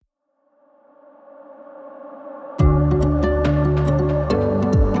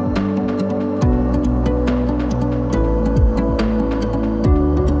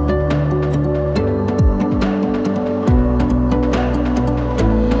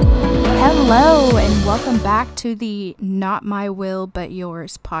Hello and welcome back to the Not My Will But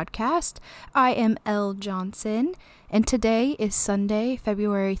Yours podcast. I am Elle Johnson and today is Sunday,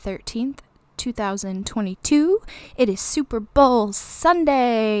 February 13th, 2022. It is Super Bowl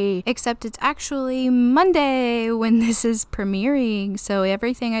Sunday, except it's actually Monday when this is premiering. So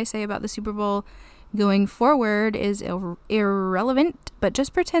everything I say about the Super Bowl going forward is irrelevant, but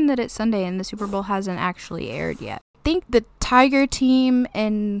just pretend that it's Sunday and the Super Bowl hasn't actually aired yet. I think the Tiger team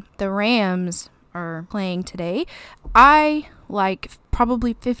and the Rams are playing today. I, like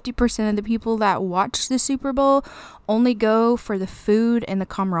probably 50% of the people that watch the Super Bowl, only go for the food and the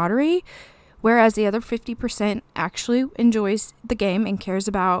camaraderie, whereas the other 50% actually enjoys the game and cares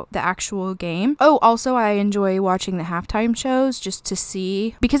about the actual game. Oh, also I enjoy watching the halftime shows just to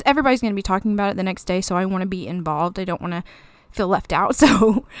see, because everybody's going to be talking about it the next day, so I want to be involved. I don't want to feel left out,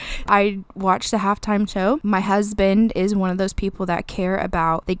 so I watch the halftime show. My husband is one of those people that care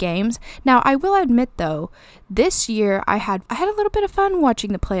about the games. Now, I will admit though, this year I had a little bit of fun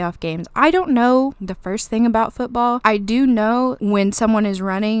watching the playoff games. I don't know the first thing about football. I do know when someone is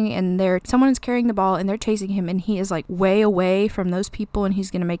running and someone is carrying the ball and they're chasing him and he is like way away from those people and he's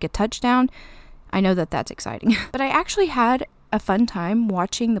going to make a touchdown. I know that that's exciting. But I actually had a fun time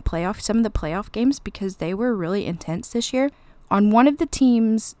watching some of the playoff games because they were really intense this year. On one of the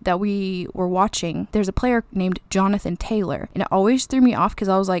teams that we were watching, there's a player named Jonathan Taylor, and it always threw me off because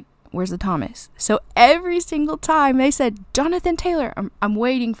I was like, where's the Thomas? So every single time they said, Jonathan Taylor, I'm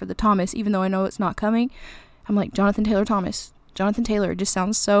waiting for the Thomas, even though I know it's not coming. I'm like, Jonathan Taylor Thomas. Jonathan Taylor just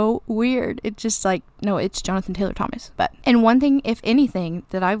sounds so weird. It's just like, no, it's Jonathan Taylor Thomas. And one thing, if anything,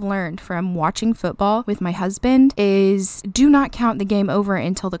 that I've learned from watching football with my husband is do not count the game over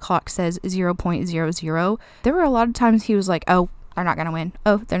until the clock says 0.00. There were a lot of times he was like, oh, they're not going to win.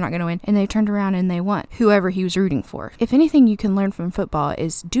 Oh, they're not going to win. And they turned around and they won. Whoever he was rooting for. If anything you can learn from football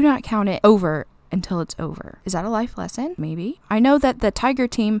is do not count it over until it's over. Is that a life lesson? Maybe. I know that the Tiger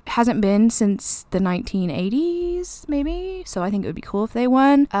team hasn't been since the 1980s, maybe, so I think it would be cool if they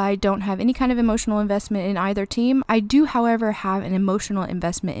won. I don't have any kind of emotional investment in either team. I do, however, have an emotional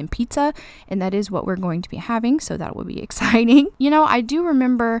investment in pizza, and that is what we're going to be having, so that will be exciting. You know, I do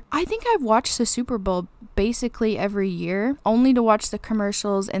remember, I think I've watched the Super Bowl basically every year, only to watch the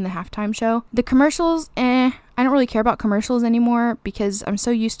commercials and the halftime show. The commercials, I don't really care about commercials anymore because I'm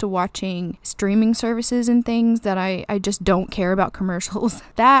so used to watching streaming services and things that I just don't care about commercials.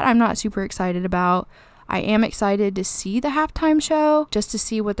 That I'm not super excited about. I am excited to see the halftime show, just to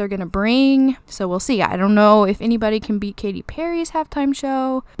see what they're going to bring. So we'll see. I don't know if anybody can beat Katy Perry's halftime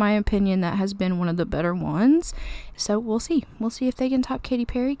show. In my opinion, that has been one of the better ones. So we'll see. We'll see if they can top Katy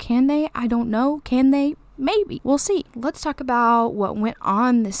Perry. Can they? I don't know. Can they? Maybe. We'll see. Let's talk about what went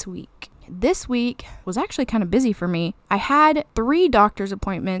on this week. This week was actually kind of busy for me. I had 3 doctor's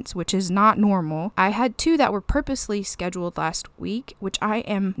appointments, which is not normal. I had 2 that were purposely scheduled last week, which I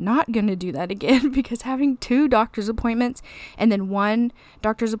am not going to do that again because having 2 doctor's appointments and then 1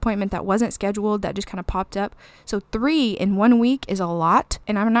 doctor's appointment that wasn't scheduled that just kind of popped up. So 3 in 1 week is a lot,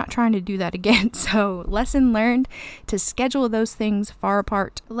 and I'm not trying to do that again. So lesson learned to schedule those things far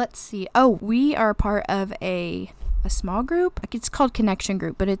apart. Let's see. Oh, we are part of a small group. It's called Connection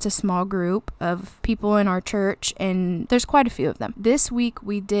Group, but it's a small group of people in our church, and there's quite a few of them. This week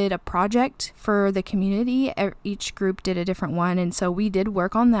we did a project for the community. Each group did a different one, and so we did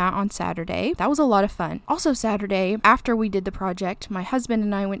work on that on Saturday. That was a lot of fun. Also Saturday, after we did the project, my husband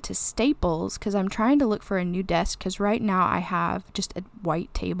and I went to Staples because I'm trying to look for a new desk because right now I have just a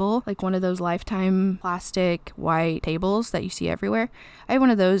white table, like one of those Lifetime plastic white tables that you see everywhere. I have one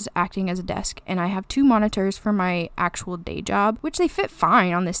of those acting as a desk, and I have 2 monitors for my actual day job, which they fit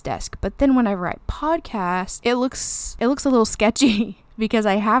fine on this desk, but then whenever I podcast, it looks a little sketchy because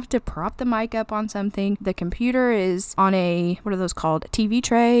I have to prop the mic up on something. The computer is on a, what are those called? A TV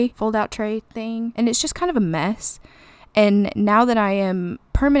tray, fold out tray thing, and it's just kind of a mess. And now that I am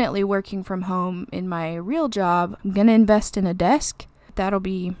permanently working from home in my real job, I'm gonna invest in a desk. That'll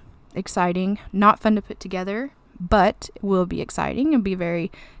be exciting. Not fun to put together, but will be exciting and be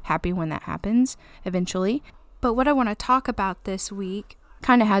very happy when that happens eventually. But what I want to talk about this week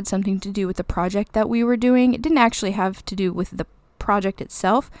kind of had something to do with the project that we were doing. It didn't actually have to do with the project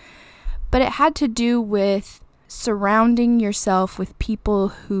itself, but it had to do with surrounding yourself with people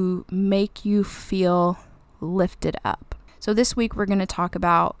who make you feel lifted up. So this week we're going to talk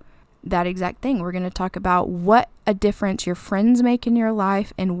about that exact thing. We're going to talk about what a difference your friends make in your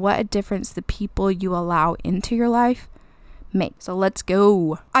life and what a difference the people you allow into your life make. So let's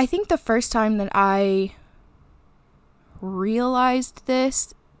go. I think the first time that I realized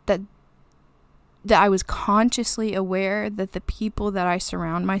this, that I was consciously aware that the people that I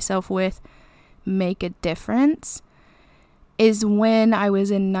surround myself with make a difference is when I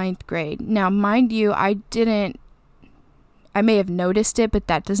was in 9th grade. Now, mind you, I may have noticed it, but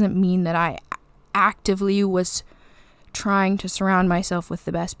that doesn't mean that I actively was trying to surround myself with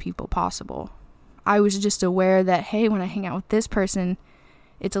the best people possible. I was just aware that, hey, when I hang out with this person,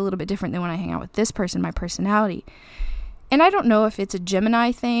 it's a little bit different than when I hang out with this person, my personality. And I don't know if it's a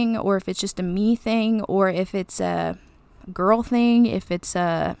Gemini thing, or if it's just a me thing, or if it's a girl thing, if it's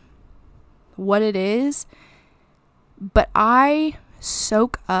what it is. But I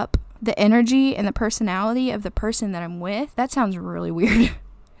soak up the energy and the personality of the person that I'm with. That sounds really weird.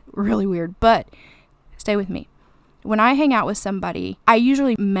 Really weird, but stay with me. When I hang out with somebody, I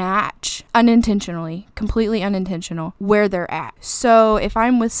usually match unintentionally, completely unintentional, where they're at. So if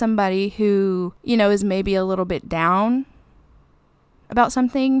I'm with somebody who, is maybe a little bit down about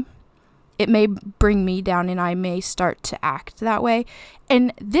something, it may bring me down and I may start to act that way.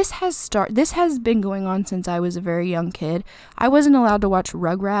 And this has been going on since I was a very young kid. I wasn't allowed to watch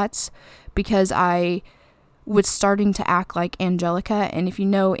Rugrats because I was starting to act like Angelica. And if you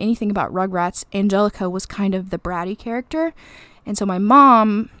know anything about Rugrats, Angelica was kind of the bratty character. And so my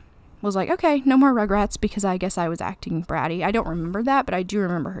mom was like, okay, no more Rugrats, because I guess I was acting bratty. I don't remember that, but I do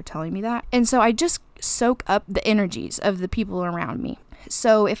remember her telling me that. And so I just soak up the energies of the people around me.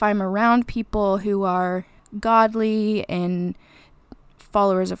 So if I'm around people who are godly and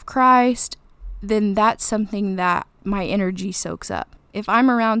followers of Christ, then that's something that my energy soaks up. If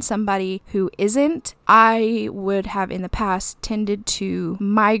I'm around somebody who isn't, I would have in the past tended to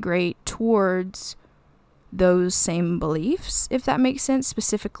migrate towards those same beliefs, if that makes sense.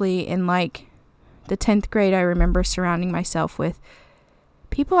 Specifically in like the 10th grade, I remember surrounding myself with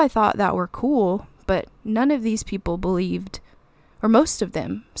people I thought that were cool, but none of these people believed, or most of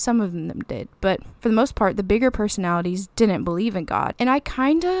them, some of them did, but for the most part, the bigger personalities didn't believe in God. And I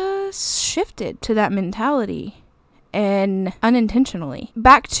kind of shifted to that mentality, and unintentionally.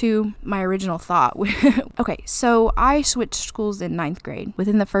 Back to my original thought. Okay, so I switched schools in 9th grade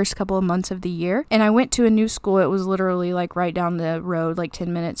within the first couple of months of the year, and I went to a new school. It was literally like right down the road, like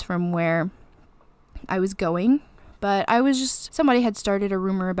 10 minutes from where I was going. But somebody had started a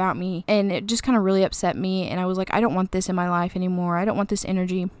rumor about me, and it just kind of really upset me, and I was like, I don't want this in my life anymore. I don't want this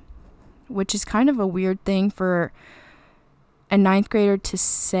energy, which is kind of a weird thing for a 9th grader to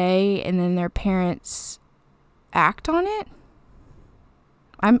say, and then their parents act on it.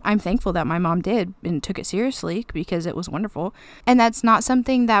 I'm thankful that my mom did and took it seriously, because it was wonderful. And that's not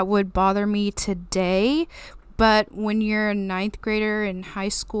something that would bother me today, but when you're a 9th grader in high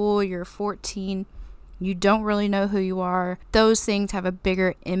school, you're 14, you don't really know who you are. Those things have a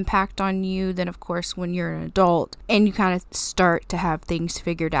bigger impact on you than, of course, when you're an adult and you kind of start to have things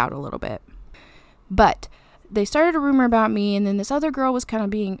figured out a little bit. But they started a rumor about me, and then this other girl was kind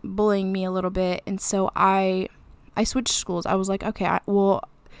of bullying me a little bit, and so I switched schools. I was like, okay,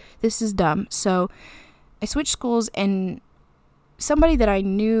 this is dumb. So I switched schools, and somebody that I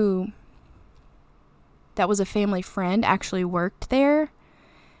knew that was a family friend actually worked there.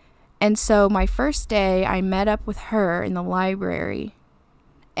 And so my first day, I met up with her in the library,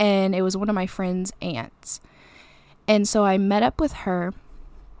 and it was one of my friend's aunts. And so I met up with her,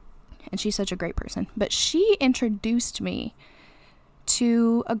 and she's such a great person, but she introduced me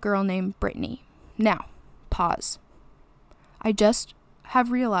to a girl named Brittany. Now, pause. I just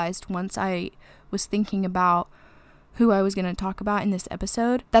have realized, once I was thinking about who I was going to talk about in this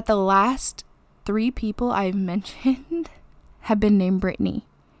episode, that the last 3 people I've mentioned have been named Brittany.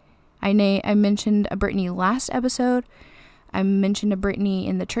 I mentioned a Brittany last episode. I mentioned a Brittany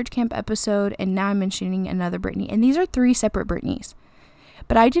in the church camp episode, and now I'm mentioning another Brittany. And these are 3 separate Brittany's.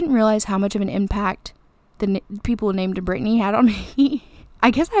 But I didn't realize how much of an impact the people named Brittany had on me.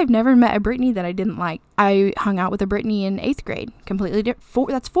 I guess I've never met a Brittany that I didn't like. I hung out with a Brittany in 8th grade. Completely different.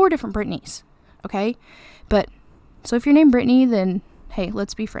 That's 4 different Brittany's. Okay? But, so if you're named Brittany, then, hey,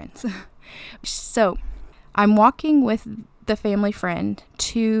 let's be friends. So, I'm walking with the family friend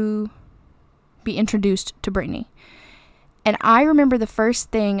to be introduced to Brittany. And I remember the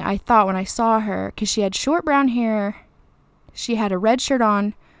first thing I thought when I saw her, because she had short brown hair, she had a red shirt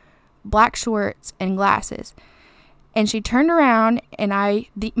on, black shorts, and glasses. And she turned around, and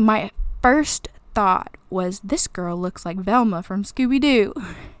my first thought was, this girl looks like Velma from Scooby-Doo.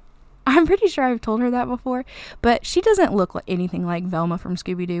 I'm pretty sure I've told her that before, but she doesn't look like anything like Velma from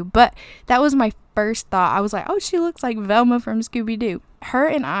Scooby-Doo. But that was my first thought. I was like, oh, she looks like Velma from Scooby-Doo. Her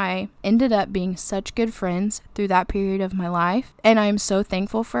and I ended up being such good friends through that period of my life, and I'm so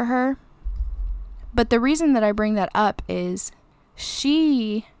thankful for her. But the reason that I bring that up is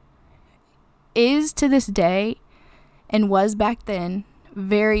she is, to this day, and was back then,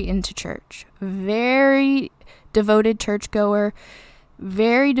 very into church, very devoted churchgoer,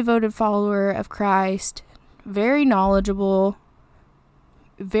 very devoted follower of Christ, very knowledgeable,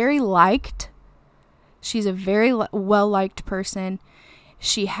 very liked. She's a very well-liked person.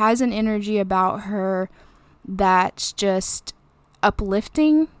 She has an energy about her that's just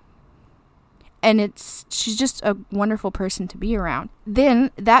uplifting, and she's just a wonderful person to be around.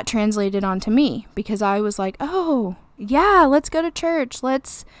 Then that translated onto me, because I was like, oh, yeah, let's go to church.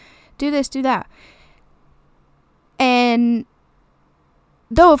 Let's do this, do that. And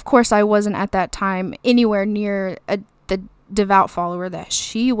though, of course, I wasn't at that time anywhere near the devout follower that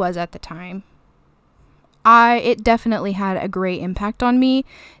she was at the time, it definitely had a great impact on me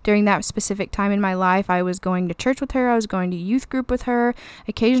during that specific time in my life. I was going to church with her. I was going to youth group with her.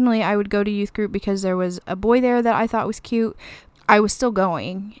 Occasionally, I would go to youth group because there was a boy there that I thought was cute. I was still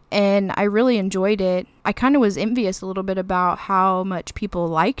going, and I really enjoyed it. I kind of was envious a little bit about how much people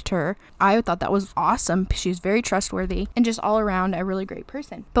liked her. I thought that was awesome. She was very trustworthy and just all around a really great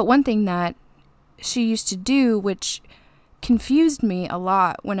person. But one thing that she used to do, which confused me a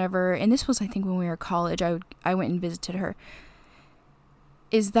lot whenever, and this was, I think, when we were in college, I went and visited her,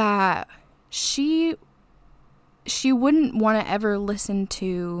 is that she wouldn't want to ever listen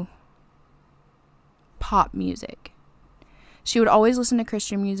to pop music. She would always listen to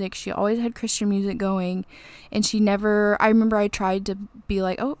Christian music. She always had Christian music going, and I remember I tried to be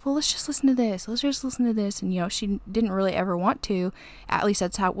like, oh, well, let's just listen to this. Let's just listen to this. And, she didn't really ever want to. At least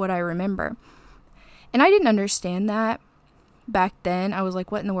that's what I remember. And I didn't understand that back then. I was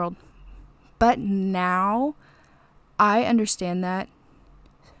like, what in the world? But now I understand that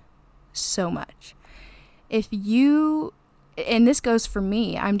so much. And this goes for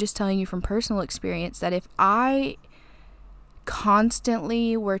me, I'm just telling you from personal experience, that if I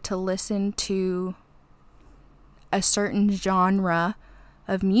constantly were to listen to a certain genre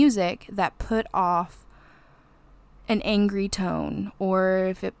of music that put off an angry tone, or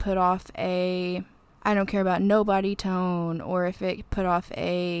if it put off a I don't care about nobody tone, or if it put off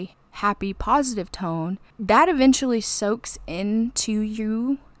a happy, positive tone, that eventually soaks into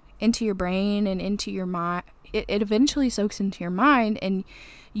your brain and into your mind. It eventually soaks into your mind, and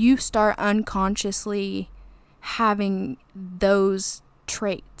you start unconsciously having those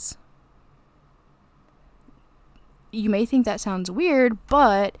traits. You may think that sounds weird,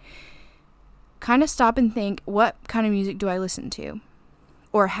 but kind of stop and think, what kind of music do I listen to?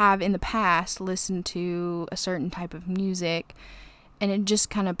 Or have in the past listened to a certain type of music, and it just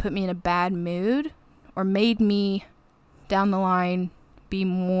kind of put me in a bad mood, or made me down the line be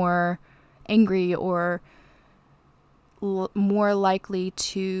more angry, or more likely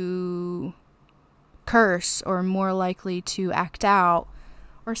to curse, or more likely to act out,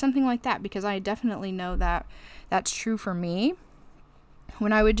 or something like that. Because I definitely know that that's true for me.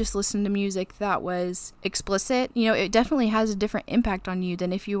 When I would just listen to music that was explicit, it definitely has a different impact on you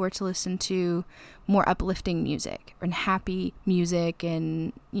than if you were to listen to more uplifting music and happy music.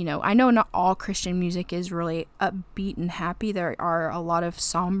 And, I know not all Christian music is really upbeat and happy. There are a lot of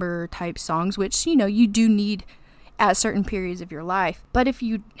somber type songs, which, you do need at certain periods of your life. But if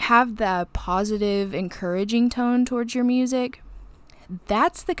you have the positive, encouraging tone towards your music,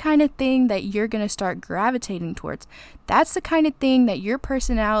 that's the kind of thing that you're going to start gravitating towards. That's the kind of thing that your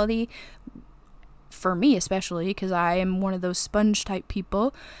personality, for me especially, because I am one of those sponge type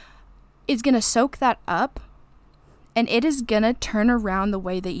people, is going to soak that up, and it is going to turn around the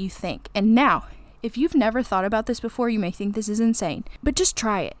way that you think. And now, if you've never thought about this before, you may think this is insane, but just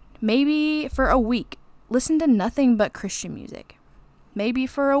try it. Maybe for a week, listen to nothing but Christian music. Maybe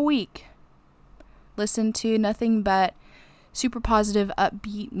for a week, listen to nothing but super positive,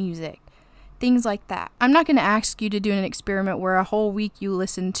 upbeat music. Things like that. I'm not going to ask you to do an experiment where a whole week you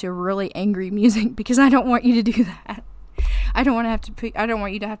listen to really angry music, because I don't want you to do that. I don't want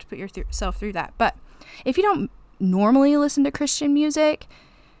you to have to put yourself through that. But if you don't normally listen to Christian music,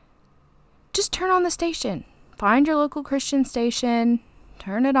 just turn on the station. Find your local Christian station,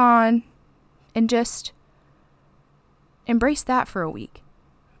 turn it on, and just embrace that for a week,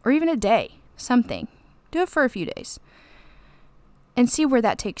 or even a day, something. Do it for a few days and see where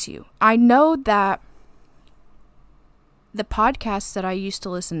that takes you. I know that the podcasts that I used to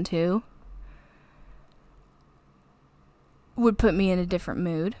listen to would put me in a different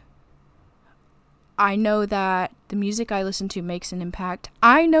mood. I know that the music I listen to makes an impact.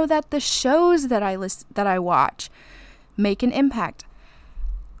 I know that the shows that I watch make an impact.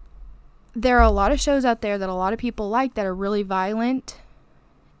 There are a lot of shows out there that a lot of people like that are really violent,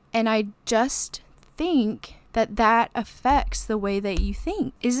 and I just think that affects the way that you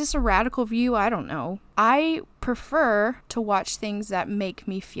think. Is this a radical view? I don't know. I prefer to watch things that make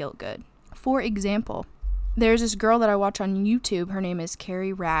me feel good. For example, there's this girl that I watch on YouTube. Her name is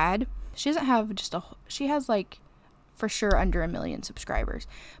Carrie Rad. She doesn't have she has like for sure under 1 million subscribers.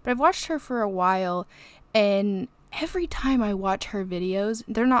 But I've watched her for a while, and every time I watch her videos,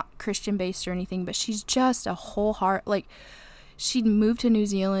 they're not Christian based or anything, but she's just a whole heart. Like, she moved to New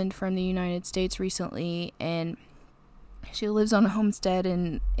Zealand from the United States recently, and she lives on a homestead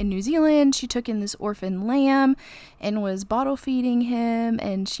in New Zealand. She took in this orphan lamb and was bottle feeding him,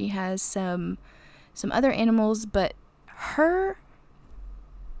 and she has some other animals, but her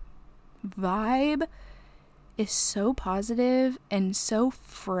vibe is so positive and so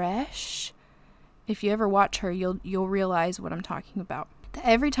fresh. If you ever watch her, you'll realize what I'm talking about.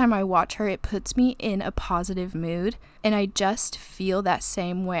 Every time I watch her, it puts me in a positive mood, and I just feel that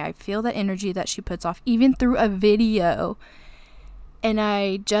same way. I feel that energy that she puts off, even through a video, and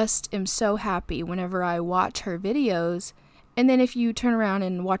I just am so happy whenever I watch her videos. And then if you turn around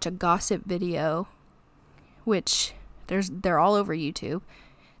and watch a gossip video, which they're all over YouTube,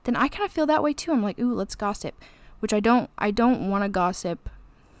 then I kind of feel that way too. I'm like, ooh, let's gossip, which I don't want to gossip.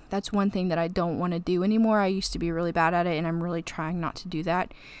 That's one thing that I don't want to do anymore. I used to be really bad at it, and I'm really trying not to do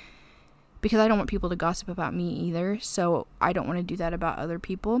that because I don't want people to gossip about me either. So I don't want to do that about other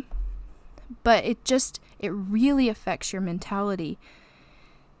people. But it really affects your mentality.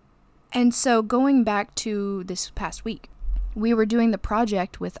 And so going back to this past week, we were doing the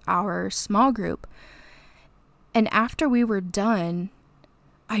project with our small group. And after we were done,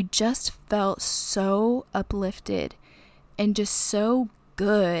 I just felt so uplifted and just so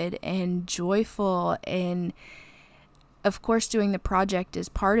good and joyful. And of course, doing the project is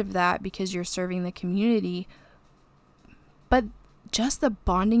part of that because you're serving the community. But just the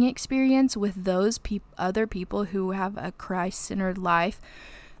bonding experience with those other people who have a Christ-centered life,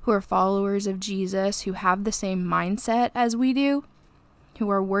 who are followers of Jesus, who have the same mindset as we do, who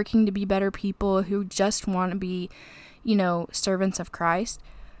are working to be better people, who just want to be, servants of Christ.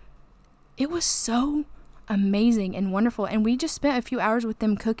 It was so amazing and wonderful. And we just spent a few hours with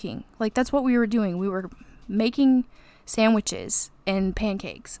them cooking. Like, that's what we were doing. We were making sandwiches and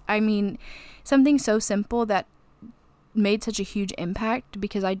pancakes. I mean, something so simple that made such a huge impact,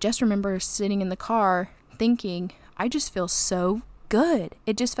 because I just remember sitting in the car thinking, I just feel so good.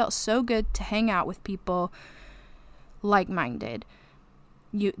 It just felt so good to hang out with people like-minded.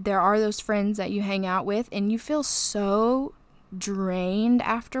 There are those friends that you hang out with and you feel so drained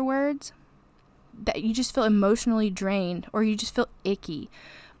afterwards, that you just feel emotionally drained, or you just feel icky.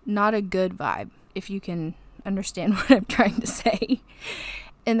 Not a good vibe, if you can understand what I'm trying to say.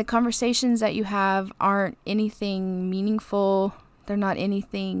 And the conversations that you have aren't anything meaningful. They're not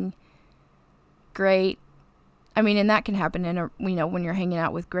anything great. I mean, and that can happen when you're hanging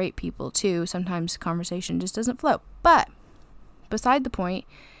out with great people too. Sometimes conversation just doesn't flow. But beside the point,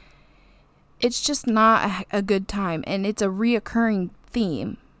 it's just not a good time, and it's a reoccurring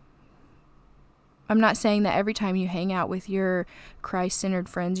theme. I'm not saying that every time you hang out with your Christ-centered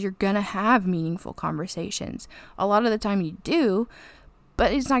friends, you're going to have meaningful conversations. A lot of the time you do,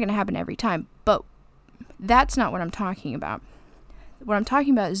 but it's not going to happen every time. But that's not what I'm talking about. What I'm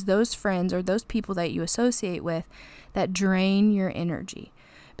talking about is those friends or those people that you associate with that drain your energy.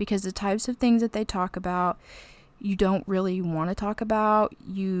 Because the types of things that they talk about, you don't really want to talk about,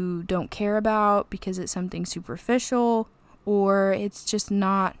 you don't care about because it's something superficial, or it's just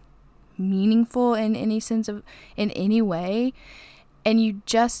not meaningful in any way. And you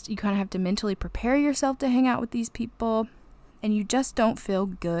kind of have to mentally prepare yourself to hang out with these people, and you just don't feel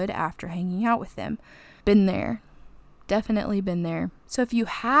good after hanging out with them. Been there. Definitely been there. So if you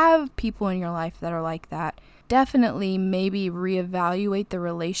have people in your life that are like that, definitely maybe reevaluate the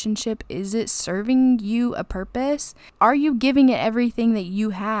relationship. Is it serving you a purpose? Are you giving it everything that you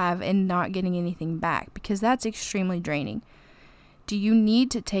have and not getting anything back? Because that's extremely draining. Do you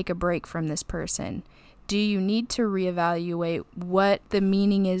need to take a break from this person? Do you need to reevaluate what the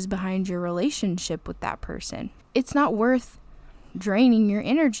meaning is behind your relationship with that person? It's not worth draining your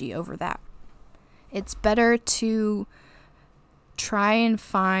energy over that. It's better to try and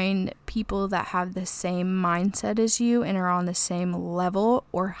find people that have the same mindset as you and are on the same level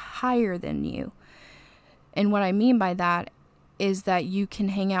or higher than you. And what I mean by that is that you can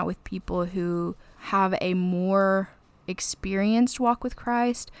hang out with people who have a more experienced walk with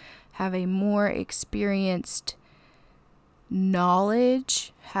Christ, have a more experienced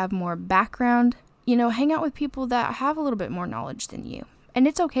knowledge, have more background. Hang out with people that have a little bit more knowledge than you. And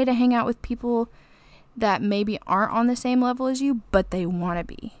it's okay to hang out with people that maybe aren't on the same level as you, but they want to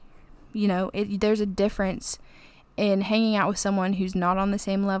be. There's a difference in hanging out with someone who's not on the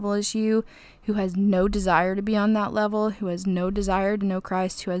same level as you, who has no desire to be on that level, who has no desire to know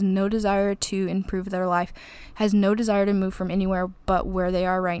Christ, who has no desire to improve their life, has no desire to move from anywhere but where they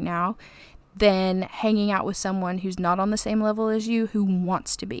are right now, than hanging out with someone who's not on the same level as you, who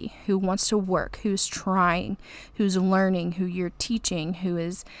wants to be, who wants to work, who's trying, who's learning, who you're teaching, who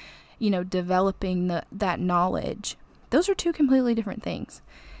is, developing that knowledge. Those are two completely different things.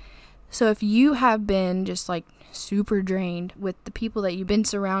 So if you have been just like super drained with the people that you've been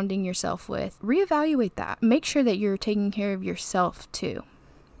surrounding yourself with, reevaluate that. Make sure that you're taking care of yourself too.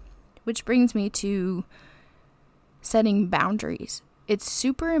 Which brings me to setting boundaries. It's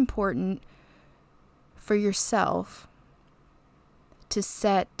super important for yourself to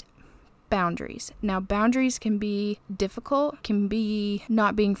set boundaries. Now, boundaries can be difficult, can be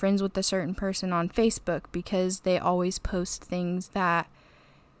not being friends with a certain person on Facebook because they always post things that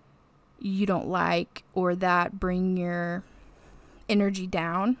you don't like or that bring your energy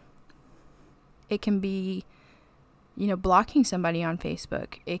down. It can be, blocking somebody on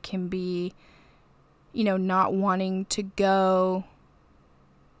Facebook. It can be, not wanting to go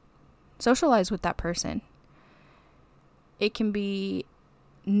socialize with that person. It can be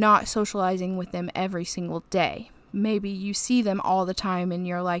not socializing with them every single day. Maybe you see them all the time and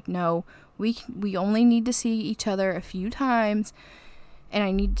you're like, no, we only need to see each other a few times and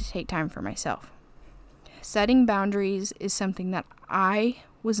I need to take time for myself. Setting boundaries is something that I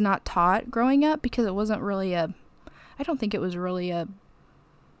was not taught growing up because it wasn't really I don't think it was really a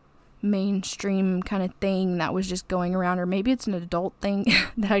mainstream kind of thing that was just going around, or maybe it's an adult thing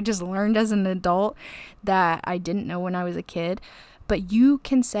that I just learned as an adult that I didn't know when I was a kid. But you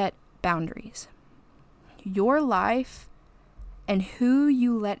can set boundaries. Your life and who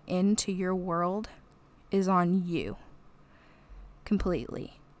you let into your world is on you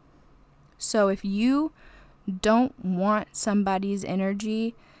completely. So if you don't want somebody's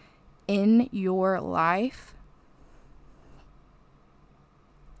energy in your life,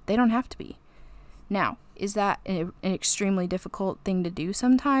 they don't have to be. Now, is that an extremely difficult thing to do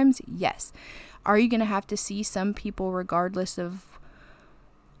sometimes? Yes. Are you going to have to see some people regardless of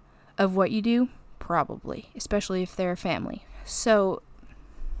what you do? Probably, especially if they're family. So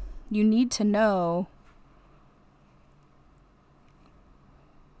you need to know,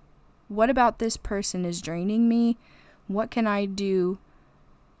 what about this person is draining me? What can I do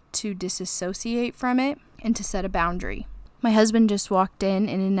to disassociate from it and to set a boundary? My husband just walked in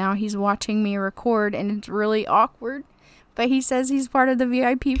and now he's watching me record and it's really awkward, but he says he's part of the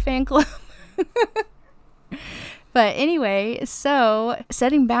VIP fan club. But anyway, so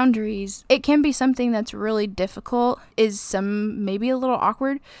setting boundaries, it can be something that's really difficult, maybe a little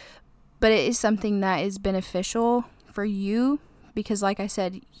awkward, but it is something that is beneficial for you because, like I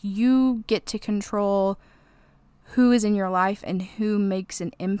said, you get to control who is in your life and who makes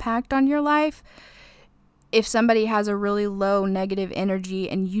an impact on your life. If somebody has a really low negative energy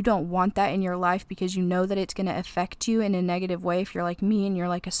and you don't want that in your life because you know that it's going to affect you in a negative way, if you're like me and you're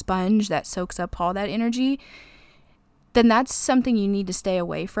like a sponge that soaks up all that energy, then that's something you need to stay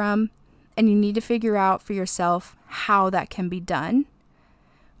away from, and you need to figure out for yourself how that can be done.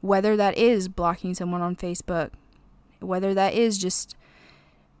 Whether that is blocking someone on Facebook, whether that is just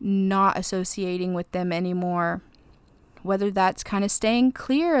not associating with them anymore, whether that's kind of staying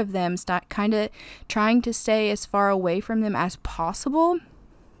clear of them, kind of trying to stay as far away from them as possible,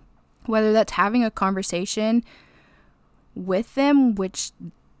 whether that's having a conversation with them,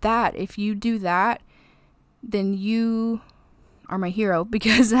 if you do that, then you are my hero,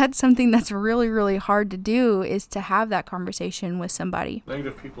 because that's something that's really, really hard to do, is to have that conversation with somebody.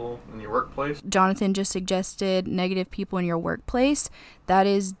 Negative people in your workplace. Jonathan just suggested negative people in your workplace. That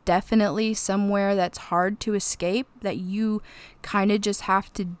is definitely somewhere that's hard to escape, that you kind of just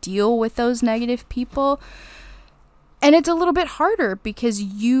have to deal with those negative people. And it's a little bit harder because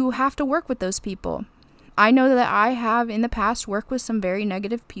you have to work with those people. I know that I have in the past worked with some very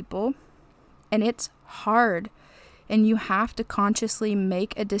negative people, and it's hard. And you have to consciously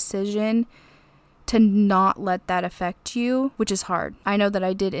make a decision to not let that affect you, which is hard. I know that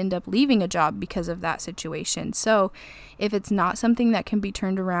I did end up leaving a job because of that situation. So if it's not something that can be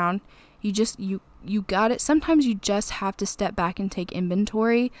turned around, you got it. Sometimes you just have to step back and take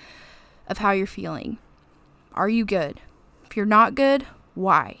inventory of how you're feeling. Are you good? If you're not good,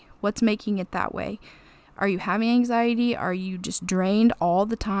 why? What's making it that way? Are you having anxiety? Are you just drained all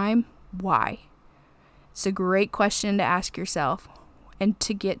the time? Why? It's a great question to ask yourself and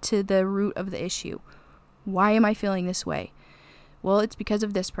to get to the root of the issue. Why am I feeling this way? Well, it's because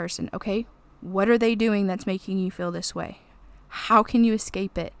of this person. Okay, what are they doing that's making you feel this way? How can you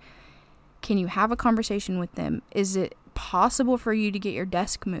escape it? Can you have a conversation with them? Is it possible for you to get your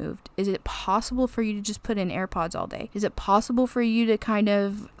desk moved? Is it possible for you to just put in AirPods all day? Is it possible for you to kind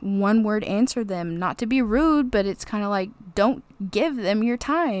of one word answer them? Not to be rude, but it's kind of like, don't give them your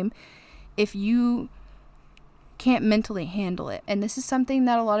time if you can't mentally handle it. And this is something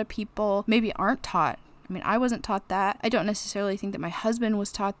that a lot of people maybe aren't taught. I mean, I wasn't taught that. I don't necessarily think that my husband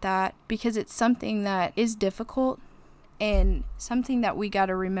was taught that, because it's something that is difficult. And something that we got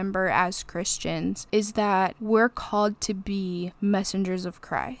to remember as Christians is that we're called to be messengers of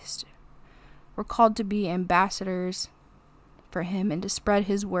Christ. We're called to be ambassadors for him and to spread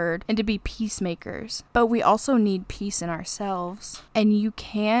his word and to be peacemakers. But we also need peace in ourselves. And you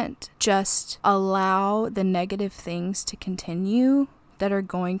can't just allow the negative things to continue that are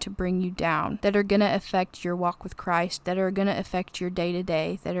going to bring you down, that are going to affect your walk with Christ, that are going to affect your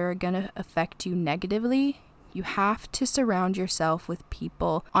day-to-day, that are going to affect you negatively. You have to surround yourself with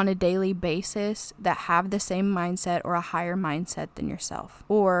people on a daily basis that have the same mindset or a higher mindset than yourself.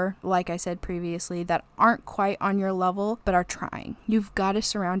 Or, like I said previously, that aren't quite on your level but are trying. You've got to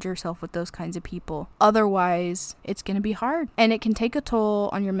surround yourself with those kinds of people. Otherwise, it's going to be hard. And it can take a toll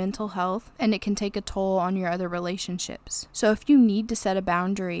on your mental health, and it can take a toll on your other relationships. So if you need to set a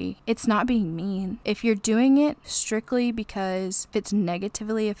boundary, it's not being mean. If you're doing it strictly because it's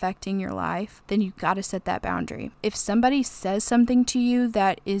negatively affecting your life, then you've got to set that boundary. If somebody says something to you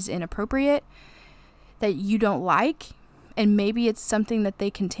that is inappropriate, that you don't like, and maybe it's something that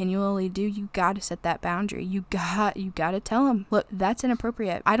they continually do, you got to set that boundary. You got to tell them, look, that's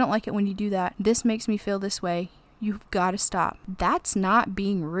inappropriate. I don't like it when you do that. This makes me feel this way. You've got to stop. That's not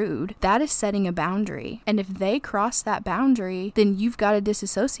being rude. That is setting a boundary. And if they cross that boundary, then you've got to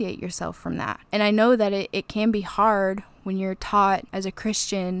disassociate yourself from that. And I know that it can be hard when you're taught as a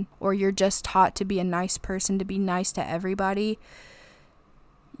Christian, or you're just taught to be a nice person, to be nice to everybody.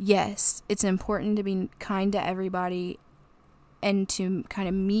 Yes, it's important to be kind to everybody and to kind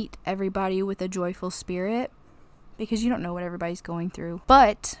of meet everybody with a joyful spirit, because you don't know what everybody's going through.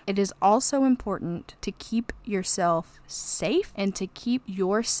 But it is also important to keep yourself safe and to keep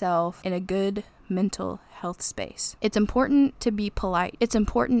yourself in a good mental health space. It's important to be polite. It's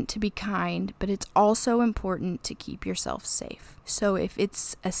important to be kind, but it's also important to keep yourself safe. So if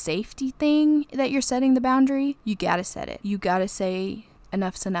it's a safety thing that you're setting the boundary, you gotta set it. You gotta say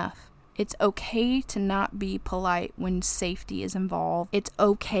enough's enough. It's okay to not be polite when safety is involved. It's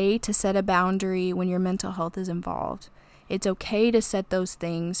okay to set a boundary when your mental health is involved. It's okay to set those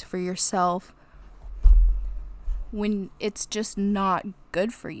things for yourself when it's just not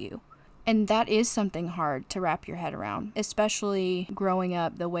good for you. And that is something hard to wrap your head around, especially growing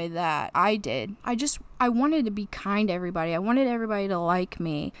up the way that I did. I wanted to be kind to everybody. I wanted everybody to like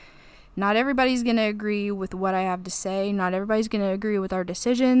me. Not everybody's going to agree with what I have to say. Not everybody's going to agree with our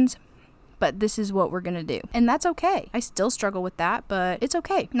decisions. But this is what we're going to do. And that's okay. I still struggle with that, but it's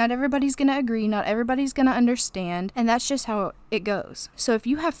okay. Not everybody's going to agree. Not everybody's going to understand. And that's just how it goes. So if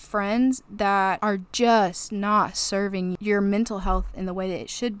you have friends that are just not serving your mental health in the way that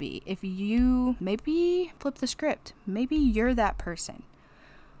it should be, if you maybe flip the script, maybe you're that person.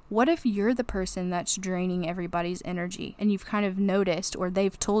 What if you're the person that's draining everybody's energy and you've kind of noticed, or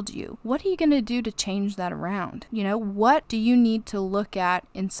they've told you? What are you going to do to change that around? You know, what do you need to look at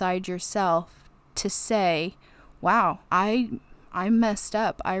inside yourself to say, wow, I messed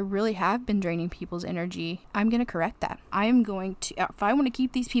up. I really have been draining people's energy. I'm going to correct that. I'm going to, if I want to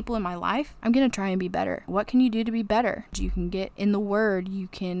keep these people in my life, I'm going to try and be better. What can you do to be better? You can get in the word. You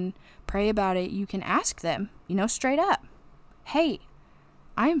can pray about it. You can ask them, straight up. Hey,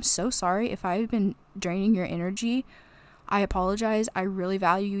 I am so sorry if I've been draining your energy. I apologize. I really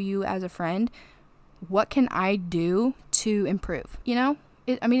value you as a friend. What can I do to improve?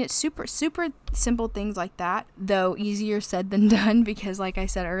 It's super, super simple things like that, though easier said than done, because like I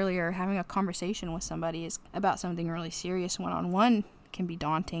said earlier, having a conversation with somebody is about something really serious one-on-one can be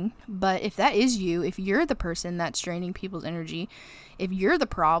daunting. But if that is you, if you're the person that's draining people's energy, if you're the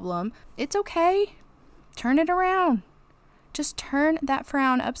problem, it's okay. Turn it around. Just turn that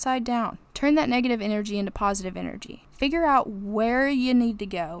frown upside down. Turn that negative energy into positive energy. Figure out where you need to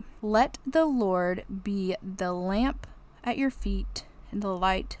go. Let the Lord be the lamp at your feet and the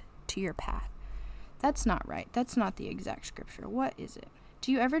light to your path. That's not right. That's not the exact scripture. What is it?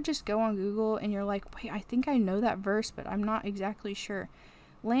 Do you ever just go on Google and you're like, wait, I think I know that verse, but I'm not exactly sure.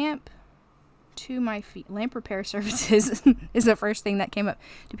 Lamp to my feet. Lamp repair services is the first thing that came up.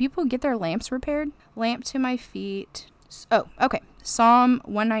 Do people get their lamps repaired? Lamp to my feet. Oh, okay. Psalm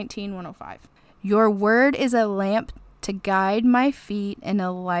 119, 105. Your word is a lamp to guide my feet and a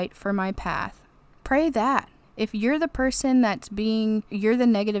light for my path. Pray that. If you're the person you're the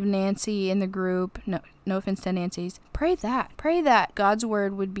negative Nancy in the group, no offense to Nancy's, pray that God's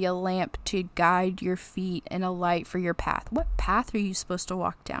word would be a lamp to guide your feet and a light for your path. What path are you supposed to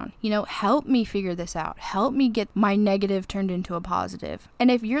walk down? Help me figure this out. Help me get my negative turned into a positive. And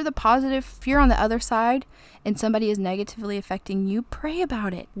if you're the positive, if you're on the other side and somebody is negatively affecting you, pray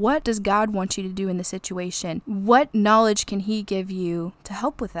about it. What does God want you to do in the situation? What knowledge can he give you to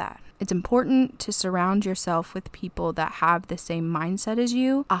help with that? It's important to surround yourself with people that have the same mindset as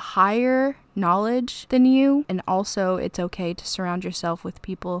you, a higher knowledge than you, and also it's okay to surround yourself with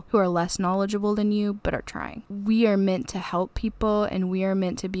people who are less knowledgeable than you but are trying. We are meant to help people, and we are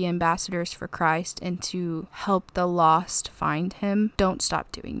meant to be ambassadors for Christ and to help the lost find him. Don't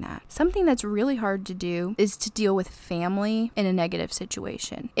stop doing that. Something that's really hard to do is to deal with family in a negative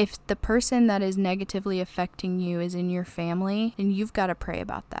situation. If the person that is negatively affecting you is in your family, then you've got to pray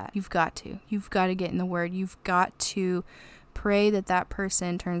about that. You've got to get in the word. You've got to pray that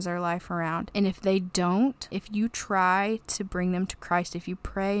person turns their life around. And if they don't, if you try to bring them to Christ, if you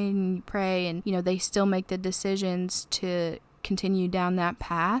pray and they still make the decisions to continue down that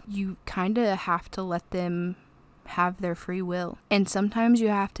path, you kind of have to let them have their free will. And sometimes you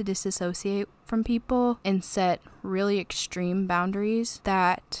have to disassociate from people and set really extreme boundaries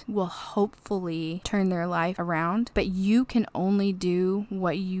that will hopefully turn their life around. But you can only do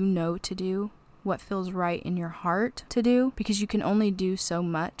what you know to do, what feels right in your heart to do, because you can only do so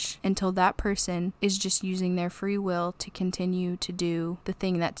much until that person is just using their free will to continue to do the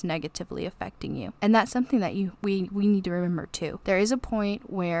thing that's negatively affecting you. And that's something that we need to remember too. There is a point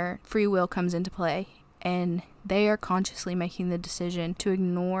where free will comes into play, and they are consciously making the decision to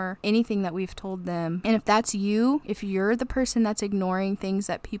ignore anything that we've told them. And if that's you, if you're the person that's ignoring things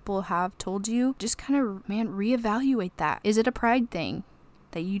that people have told you, just kind of, reevaluate that. Is it a pride thing?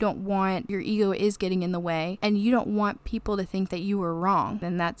 That you don't want, your ego is getting in the way, and you don't want people to think that you were wrong.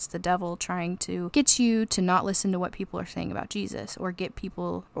 And that's the devil trying to get you to not listen to what people are saying about Jesus, or that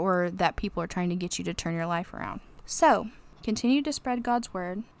people are trying to get you to turn your life around. So, continue to spread God's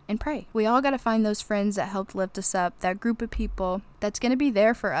word and pray. We all got to find those friends that helped lift us up, that group of people that's going to be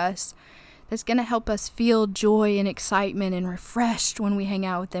there for us, that's going to help us feel joy and excitement and refreshed when we hang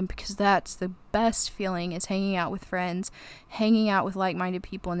out with them, because that's the best feeling, is hanging out with friends, hanging out with like-minded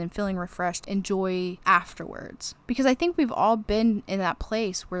people, and then feeling refreshed and joy afterwards. Because I think we've all been in that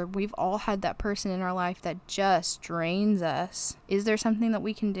place where we've all had that person in our life that just drains us. Is there something that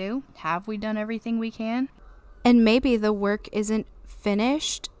we can do? Have we done everything we can? And maybe the work isn't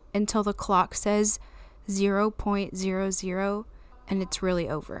finished until the clock says 0.00 and it's really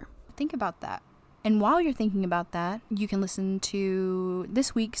over. Think about that. And while you're thinking about that, you can listen to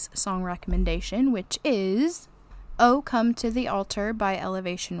this week's song recommendation, which is "Oh Come to the Altar" by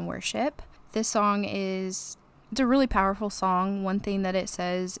Elevation Worship. This song it's a really powerful song. One thing that it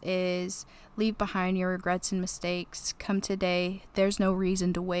says is, leave behind your regrets and mistakes. Come today. There's no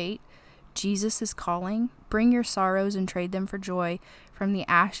reason to wait. Jesus is calling. Bring your sorrows and trade them for joy. From the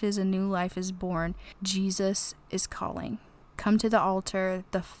ashes a new life is born. Jesus is calling. Come to the altar.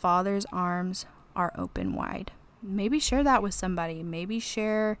 The Father's arms are open wide. Maybe share that with somebody. Maybe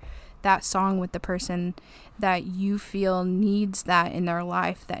share that song with the person that you feel needs that in their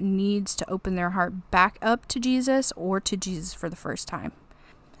life, that needs to open their heart back up to Jesus, or to Jesus for the first time.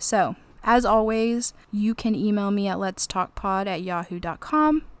 So, as always, you can email me at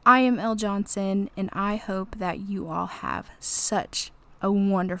letstalkpod@yahoo.com. I am Elle Johnson, and I hope that you all have such a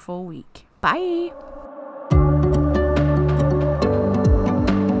wonderful week. Bye!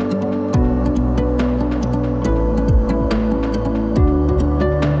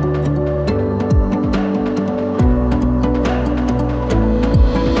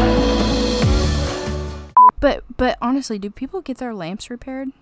 But honestly, do people get their lamps repaired?